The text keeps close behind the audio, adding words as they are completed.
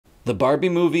The Barbie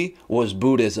movie was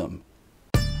Buddhism.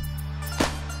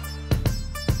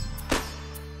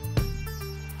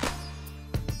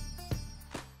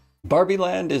 Barbie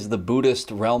Land is the Buddhist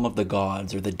realm of the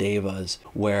gods, or the devas,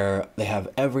 where they have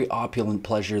every opulent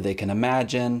pleasure they can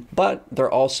imagine, but they're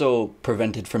also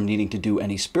prevented from needing to do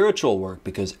any spiritual work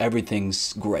because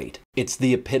everything's great. It's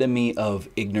the epitome of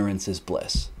ignorance is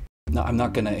bliss. Now, I'm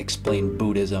not going to explain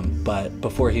Buddhism, but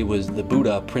before he was the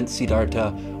Buddha, Prince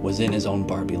Siddhartha was in his own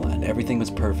Barbie Land. Everything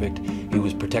was perfect. He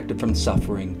was protected from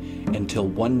suffering until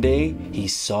one day he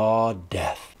saw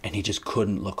death and he just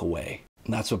couldn't look away.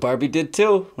 And that's what Barbie did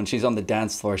too. When she's on the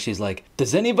dance floor, she's like,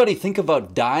 does anybody think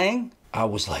about dying? I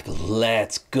was like,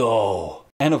 let's go.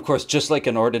 And of course, just like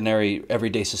in ordinary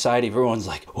everyday society, everyone's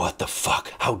like, what the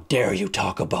fuck? How dare you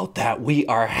talk about that? We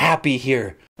are happy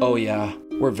here. Oh yeah,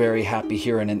 we're very happy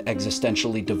here in an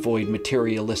existentially devoid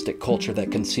materialistic culture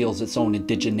that conceals its own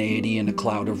indigeneity in a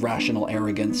cloud of rational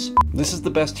arrogance. This is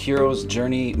the best hero's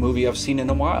journey movie I've seen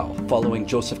in a while, following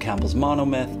Joseph Campbell's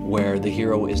monomyth, where the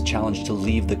hero is challenged to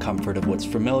leave the comfort of what's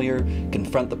familiar,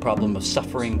 confront the problem of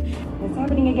suffering, it's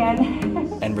happening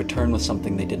again, and return with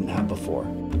something they didn't have before.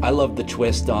 I love the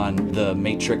twist on the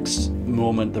Matrix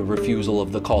moment, the refusal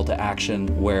of the call to action,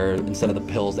 where instead of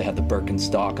the pills they had the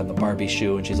Birkenstock and the Barbie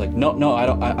shoe, and she's like, no, I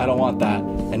don't want that.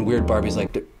 And weird Barbie's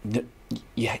like,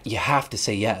 you have to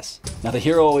say yes. Now the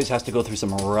hero always has to go through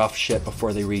some rough shit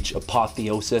before they reach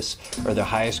apotheosis, or their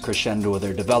highest crescendo of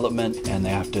their development, and they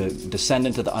have to descend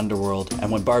into the underworld.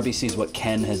 And when Barbie sees what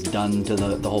Ken has done to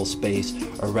the whole space,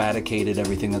 eradicated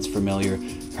everything that's familiar,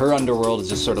 her underworld is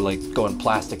just sort of like going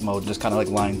plastic mode, just kind of like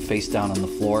lying face down on the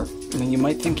floor. And you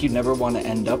might think you'd never want to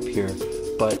end up here,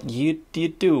 but you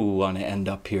do want to end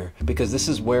up here, because this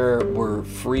is where we're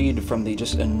freed from the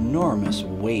just enormous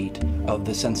weight of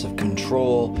the sense of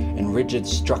control and rigid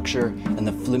structure and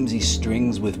the flimsy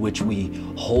strings with which we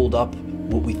hold up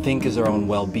what we think is our own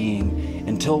well-being,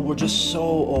 until we're just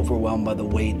so overwhelmed by the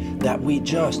weight that we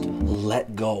just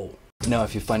let go. Now,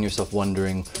 if you find yourself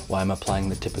wondering why I'm applying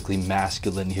the typically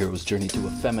masculine hero's journey to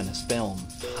a feminist film,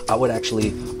 I would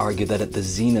actually argue that at the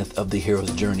zenith of the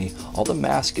hero's journey, all the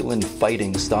masculine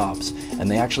fighting stops, and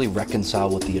they actually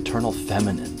reconcile with the eternal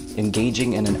feminine,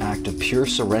 engaging in an act of pure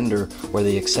surrender where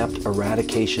they accept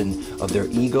eradication of their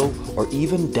ego or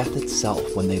even death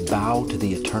itself when they bow to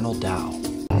the eternal Tao.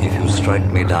 If you strike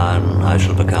me down, I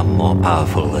shall become more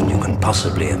powerful than you can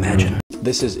possibly imagine.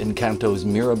 This is Encanto's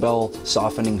Mirabelle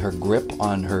softening her grip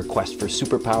on her quest for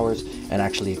superpowers and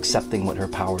actually accepting what her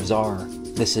powers are.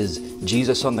 This is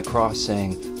Jesus on the cross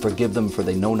saying, "Forgive them, for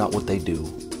they know not what they do."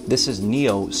 This is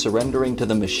Neo surrendering to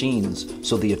the machines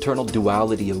so the eternal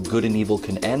duality of good and evil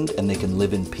can end and they can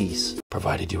live in peace.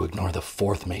 Provided you ignore the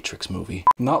fourth Matrix movie.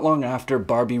 Not long after,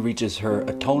 Barbie reaches her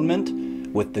atonement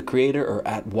with the creator, or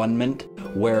at one-ment,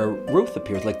 where Ruth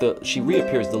appears, she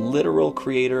reappears, the literal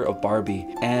creator of Barbie.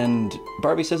 And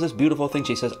Barbie says this beautiful thing.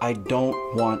 She says, I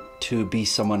don't want to be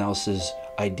someone else's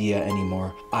idea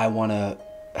anymore. I want to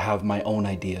have my own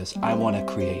ideas. I want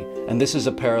to create. And this is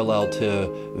a parallel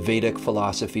to Vedic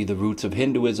philosophy, the roots of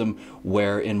Hinduism,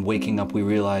 where in waking up we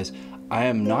realize, I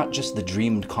am not just the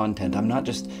dreamed content. I'm not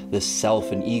just the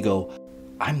self and ego.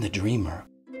 I'm the dreamer.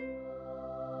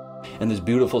 In this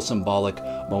beautiful symbolic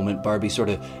moment, Barbie sort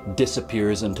of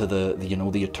disappears into the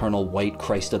eternal white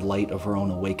Christed light of her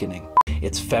own awakening.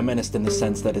 It's feminist in the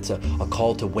sense that it's a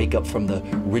call to wake up from the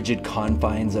rigid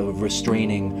confines of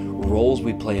restraining roles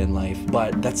we play in life,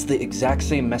 but that's the exact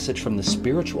same message from the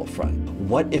spiritual front.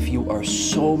 What if you are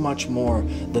so much more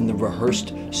than the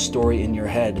rehearsed story in your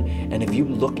head, and if you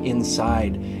look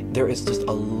inside, there is just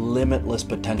a limitless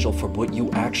potential for what you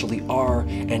actually are,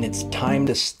 and it's time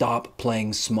to stop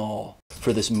playing small.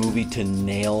 For this movie to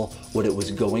nail what it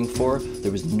was going for,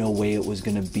 there was no way it was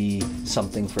going to be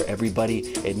something for everybody.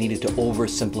 It needed to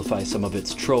oversimplify some of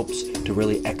its tropes to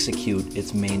really execute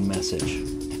its main message.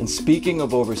 And speaking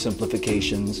of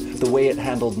oversimplifications, the way it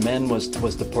handled men was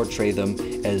to portray them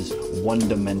as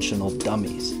one-dimensional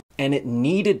dummies. And it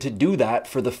needed to do that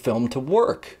for the film to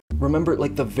work. Remember,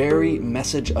 the very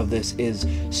message of this is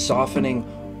softening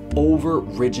over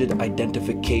rigid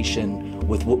identification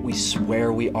with what we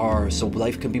swear we are, so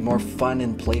life can be more fun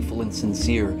and playful and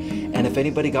sincere. And if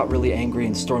anybody got really angry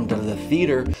and stormed out of the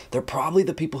theater, they're probably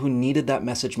the people who needed that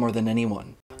message more than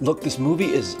anyone. Look, this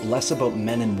movie is less about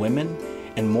men and women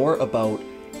and more about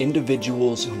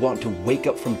individuals who want to wake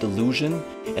up from delusion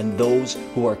and those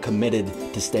who are committed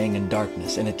to staying in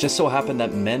darkness. And it just so happened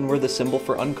that men were the symbol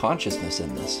for unconsciousness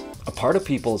in this. A part of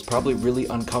people is probably really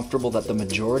uncomfortable that the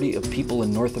majority of people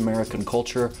in North American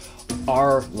culture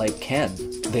are like Ken.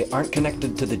 They aren't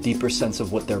connected to the deeper sense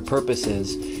of what their purpose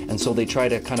is, and so they try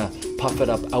to kind of puff it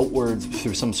up outwards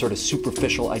through some sort of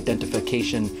superficial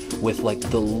identification with like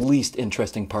the least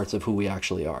interesting parts of who we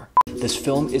actually are. This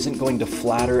film isn't going to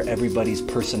flatter everybody's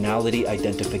personality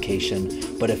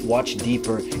identification, but if watched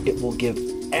deeper, it will give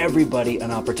everybody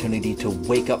an opportunity to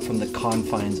wake up from the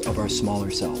confines of our smaller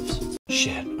selves.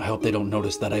 Shit, I hope they don't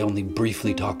notice that I only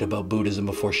briefly talked about Buddhism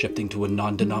before shifting to a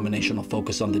non-denominational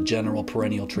focus on the general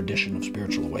perennial tradition of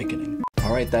spiritual awakening.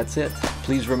 All right, that's it.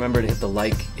 Please remember to hit the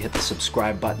like, hit the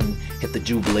subscribe button, hit the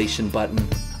jubilation button.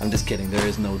 I'm just kidding, there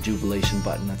is no jubilation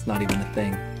button. That's not even a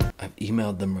thing. I've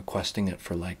emailed them requesting it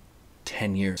for like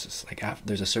 10 years. It's like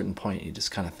there's a certain point you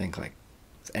just kind of think like,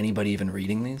 is anybody even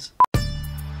reading these?